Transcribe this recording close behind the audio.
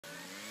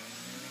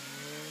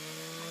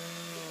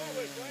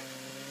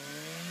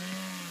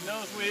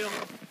Nose wheel.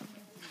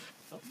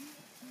 Oh.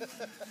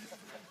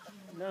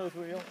 Nose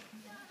wheel.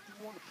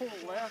 Want to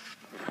pull left.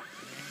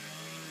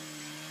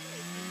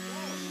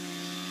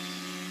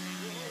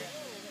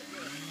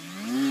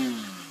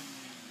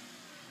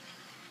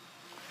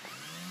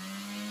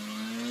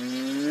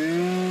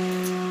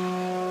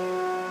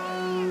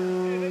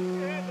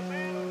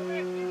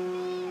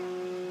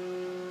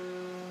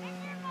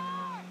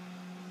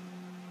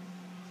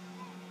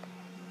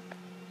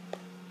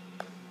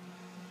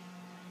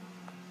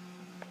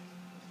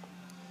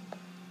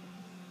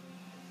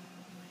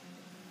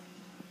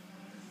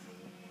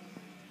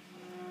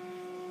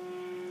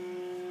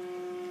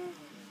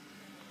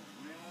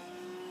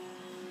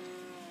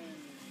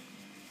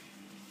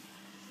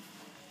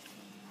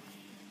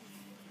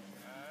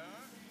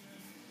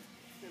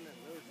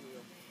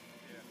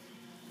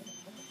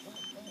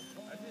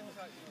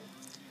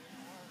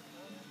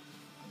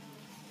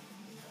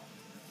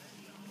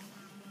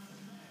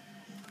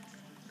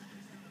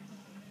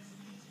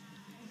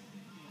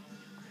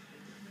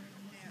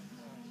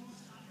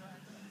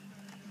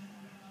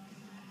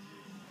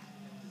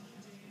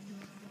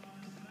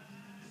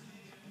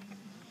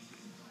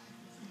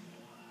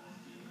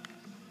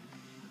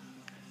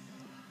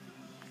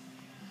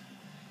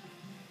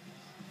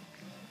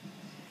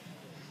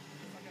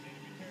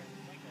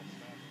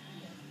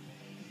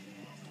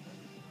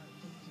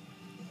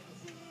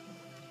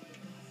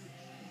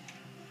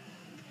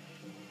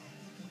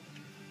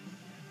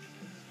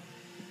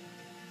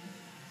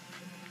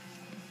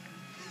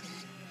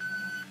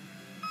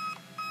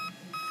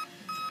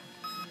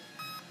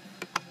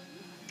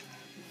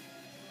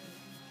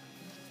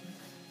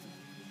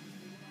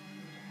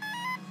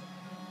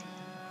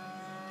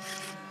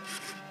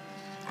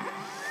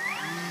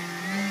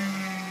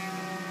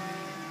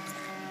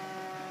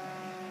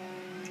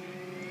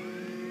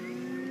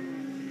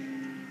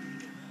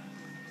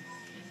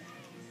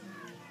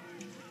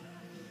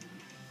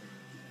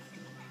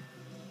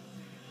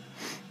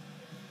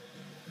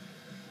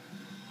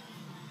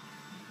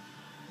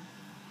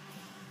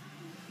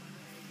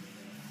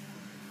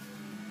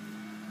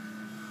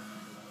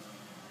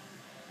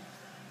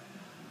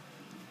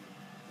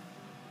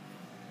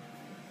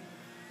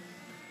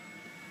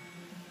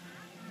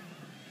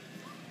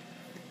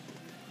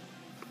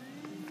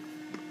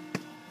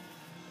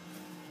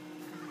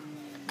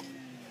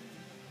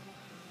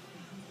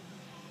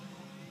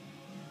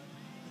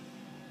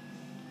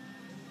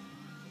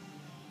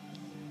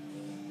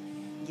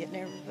 Getting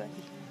everybody.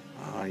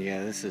 Oh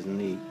yeah, this is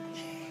neat.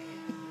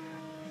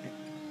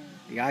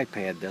 The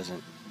iPad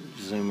doesn't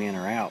zoom in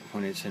or out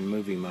when it's in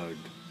movie mode.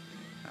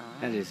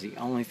 That is the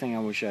only thing I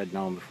wish I'd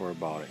known before I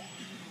bought it.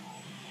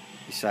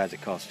 Besides,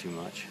 it costs too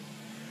much.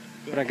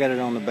 But I got it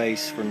on the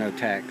base for no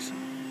tax.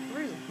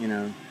 Really? You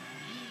know.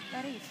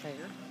 That ain't fair.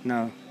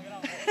 No.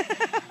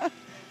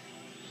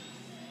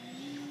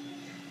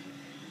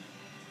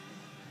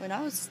 When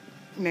I was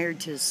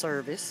married to a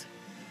service,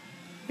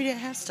 we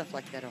didn't have stuff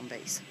like that on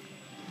base.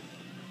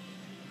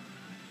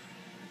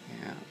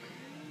 Yeah.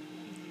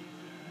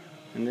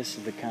 And this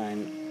is the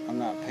kind, I'm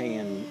not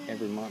paying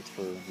every month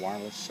for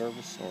wireless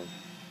service or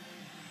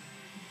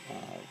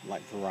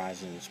like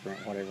Verizon,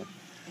 Sprint, whatever.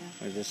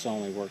 Yeah. This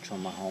only works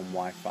on my home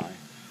Wi-Fi. Right.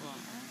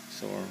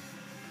 So.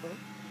 Cool.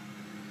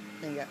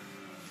 They got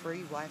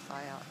free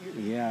Wi-Fi out here.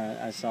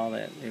 Yeah, I saw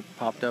that. It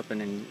popped up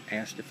and then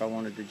asked if I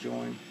wanted to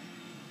join.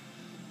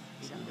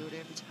 You don't do it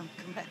every time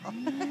I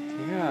come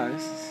out. Yeah,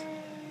 this is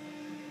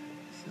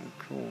so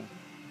cool.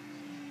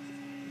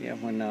 Yeah,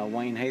 when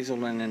Wayne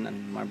Hazelden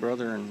and my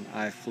brother and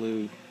I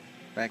flew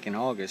back in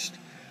August,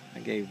 I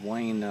gave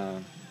Wayne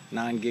 9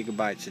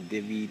 gigabytes of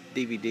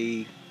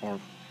DVD or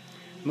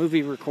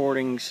movie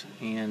recordings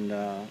and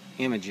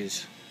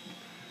images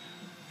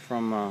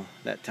from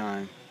that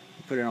time.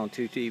 Put it on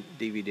 2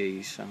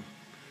 DVDs, so,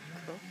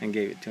 cool. And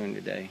gave it to him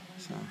today.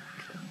 So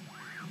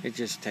it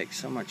just takes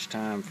so much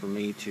time for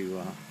me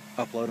to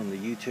upload them to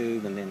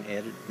YouTube and then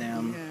edit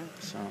them. Yeah.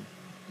 So.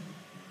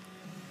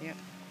 Yeah.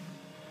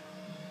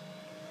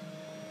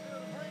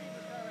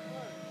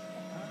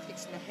 I'm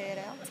fixing to head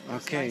out.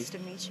 Okay. Nice to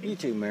meet you. You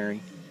too,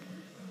 Mary.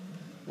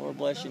 Lord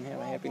bless you and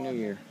have a happy New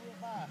Year.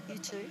 You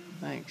too.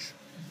 Thanks.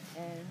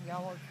 And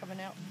y'all are coming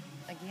out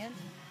again?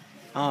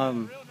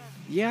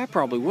 Yeah, I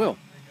probably will.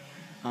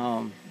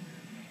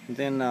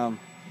 Then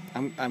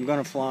I'm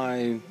going to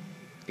fly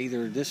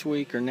either this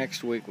week or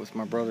next week with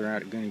my brother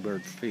out at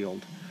Goonybird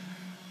Field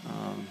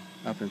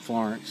up in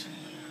Florence.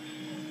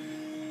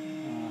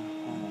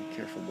 Oh,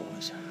 careful,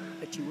 boys.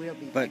 But you will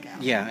be back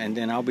out. Yeah, and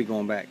then I'll be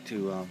going back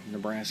to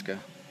Nebraska.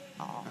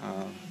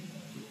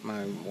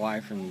 My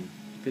wife and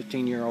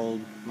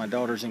 15-year-old, my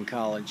daughter's in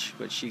college,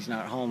 but she's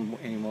not home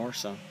anymore,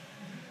 so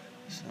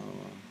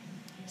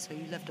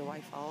you left a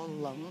wife all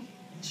alone?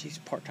 She's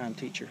a part-time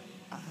teacher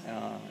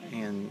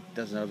and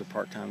does another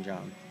part-time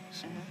job.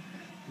 So.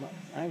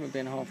 I haven't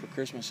been home for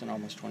Christmas in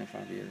almost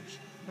 25 years.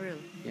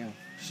 Really? Yeah,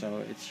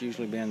 so it's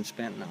usually been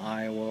spent in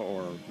Iowa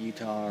or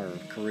Utah or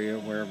Korea,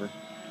 wherever.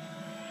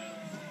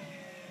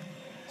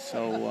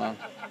 So,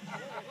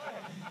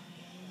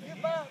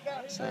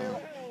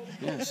 So,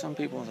 yeah, some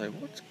people say,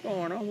 what's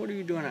going on? What are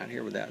you doing out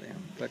here without them?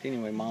 But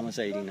anyway, Mama's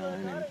 89,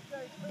 and,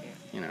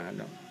 you know, I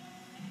don't.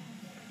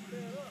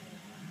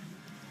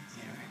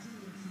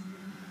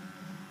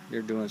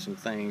 They're doing some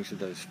things with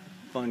those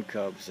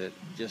FunCubs that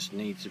just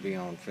needs to be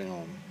on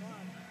film.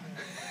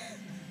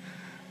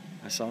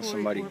 I saw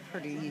somebody. We're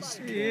pretty used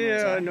to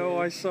Yeah, I know.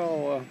 I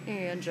saw.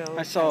 And Joe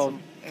I saw has 'em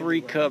 3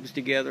 everywhere. cubs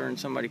together, and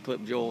somebody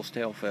clipped Joel's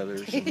tail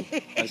feathers. And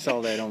I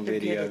saw that on They're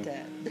video. good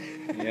at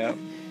that. Yep.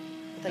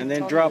 I think And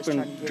then Tony was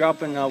trying to get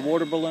dropping them.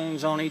 water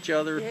balloons on each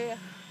other. Yeah.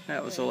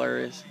 That was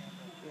hilarious.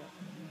 Yeah.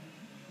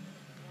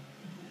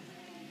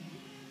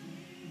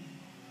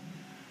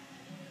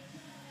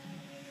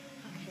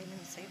 Okay, let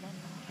me save my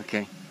phone.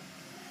 Okay.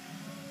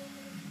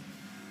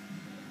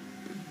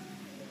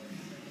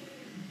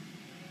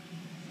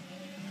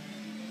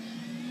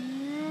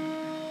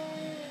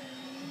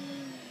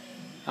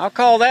 I'll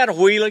call that a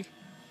wheelie.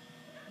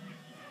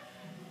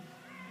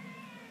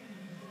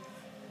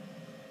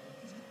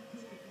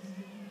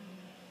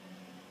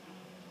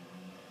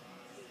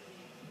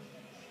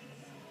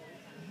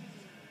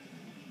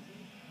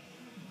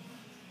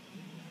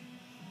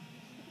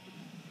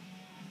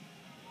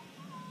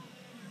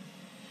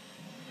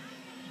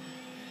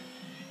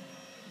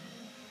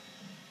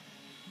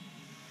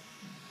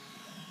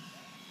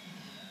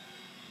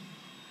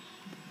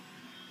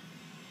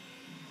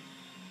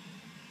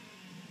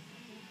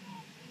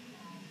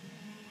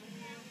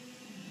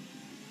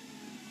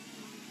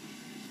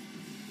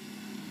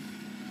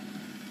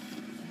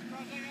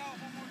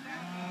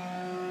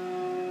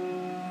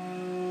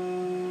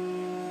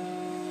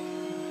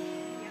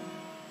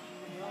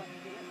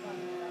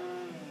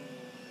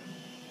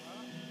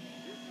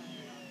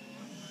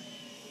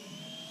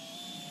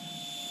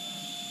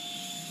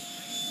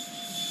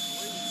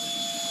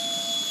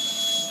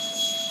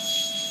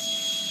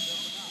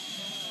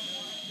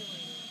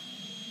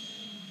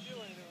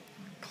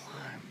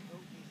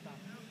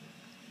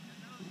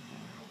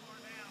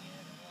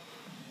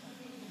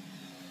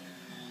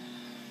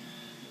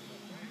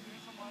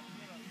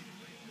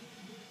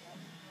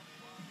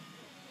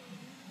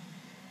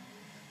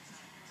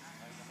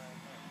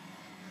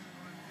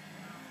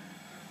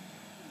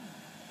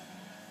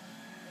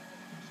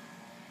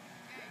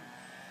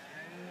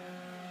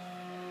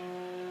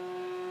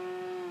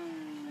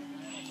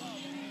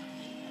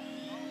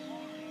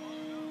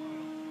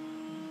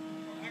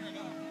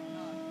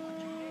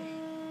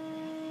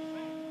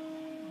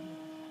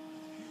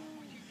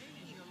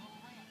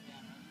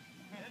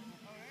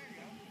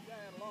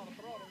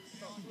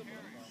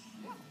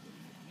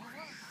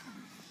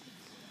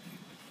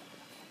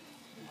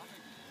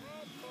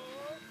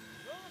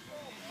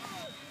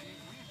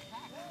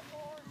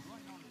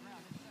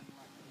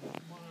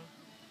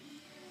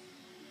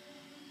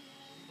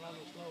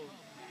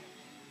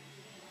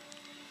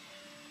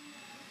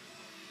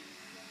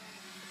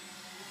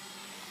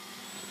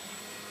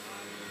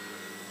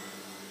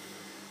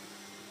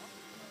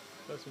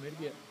 Close for me to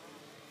get.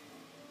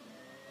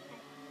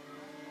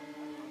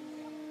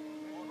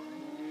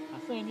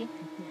 I seen you.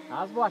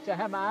 I was watching. I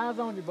had my eyes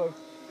on you both.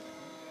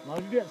 As long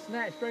as you didn't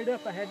snatch straight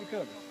up, I had you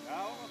covered.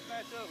 I wasn't gonna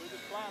snatch up. We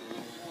just climbed a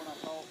little before and I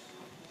saw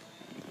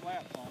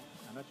flaps on.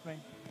 I know what you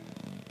mean.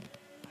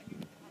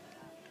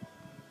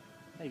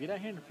 Hey, get out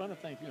here in the front of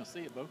things if you're gonna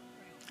see it, Bo.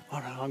 Oh,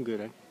 no, I'm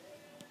good, eh?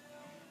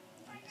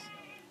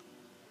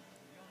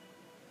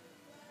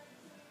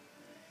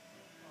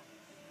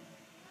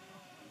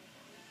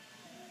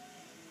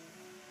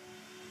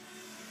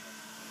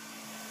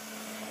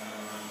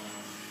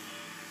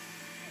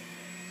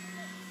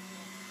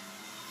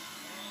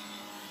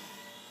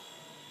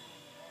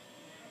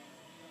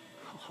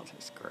 Oh,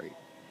 that's great.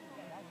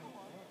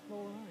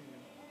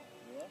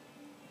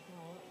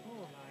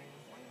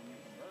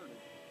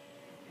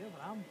 Yeah,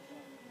 but I'm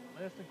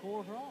less than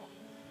quarters wrong.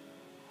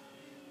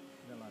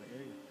 Got a lot of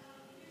area.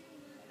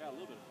 I got a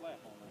little bit of flap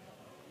on there.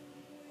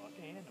 I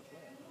can't handle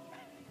flat.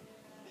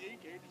 Yeah, you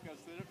can't just go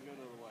sit up and go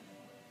the other way.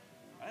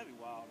 That'd be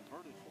wild.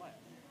 Inverted flap.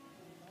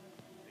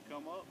 They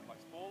come up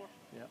like spoilers.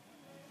 Yep.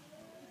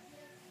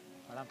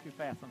 But I'm too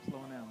fast. I'm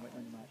slowing down. Wait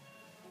on your mic.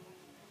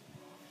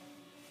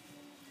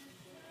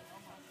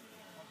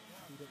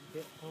 You didn't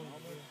hit Tony.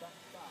 Stop.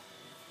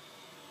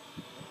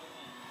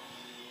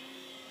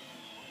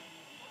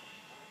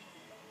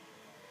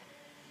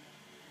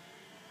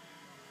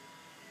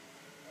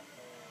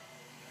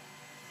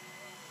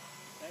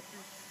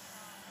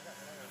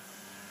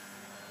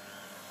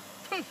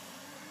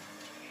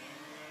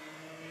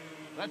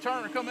 That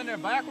turner come in there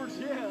backwards?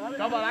 Yeah.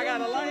 Come on, I got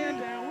to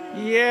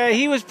land. Yeah,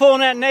 he was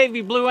pulling that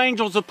Navy Blue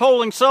Angels of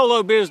polling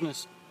solo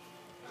business.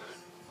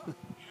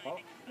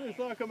 I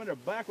saw I come in there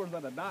backwards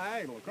at a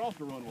diagonal across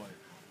the runway.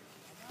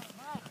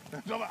 I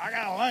got to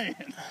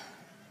land.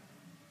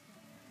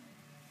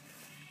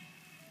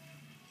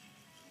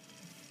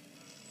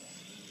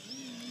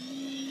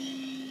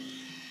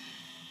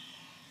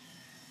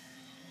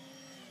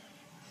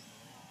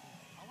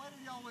 I waited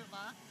y'all went by.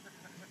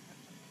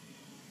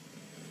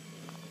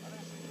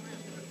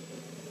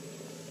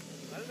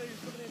 I didn't know you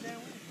were coming in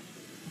downwind.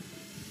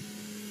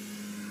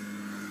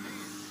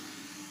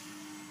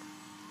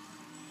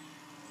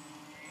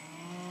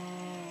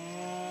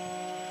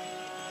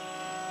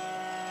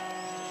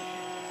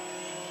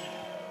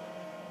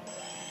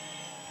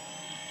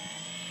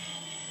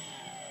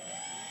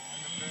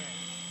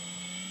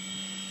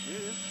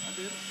 I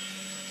did.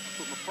 I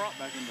put my prop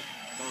back in the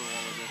third while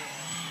I did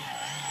it.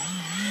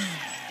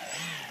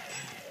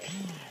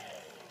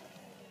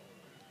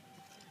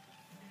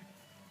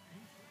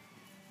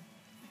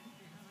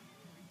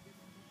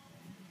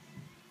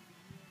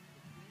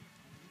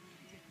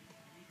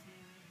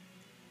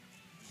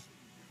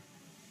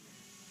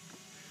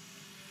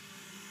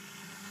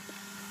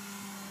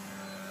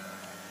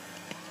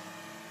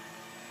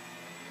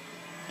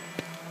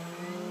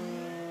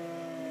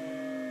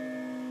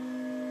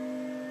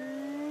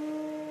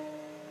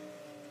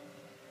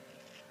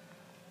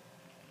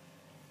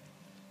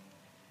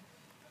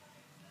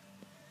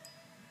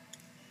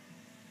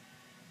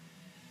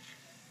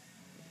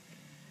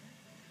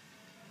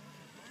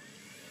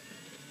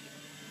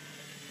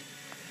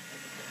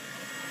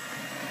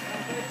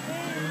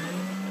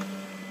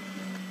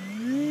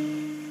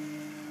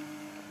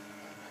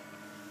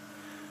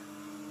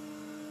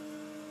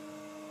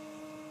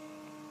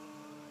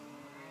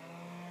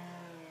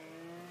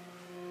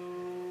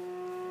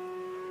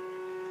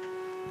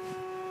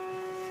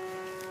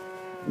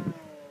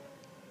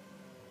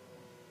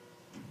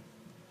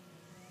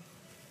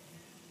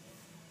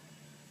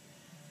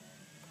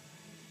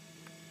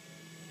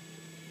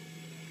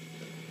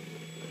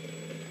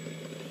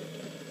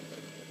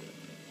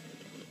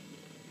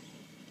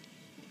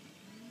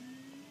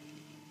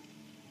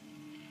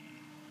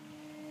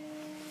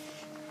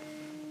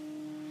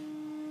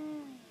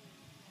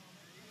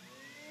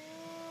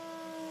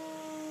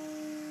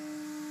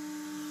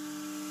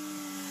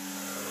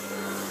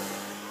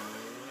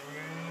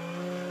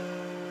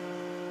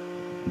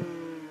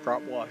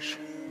 Prop wash.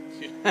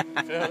 Yeah,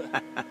 feel it.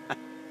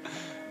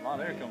 A lot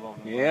of air comes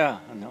off the Yeah,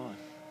 I know it.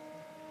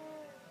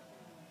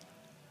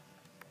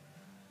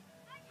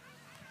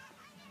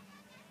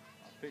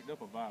 I picked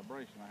up a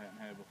vibration I hadn't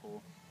had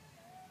before.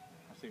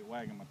 I see it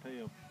wagging my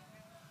tail.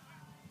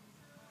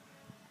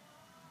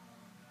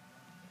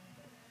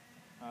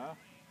 Huh?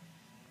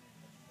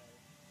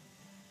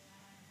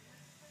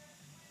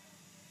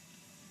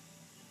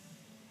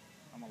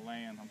 I'm gonna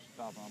land. I'm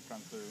stopping. I'm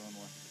trying to clear the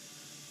runway.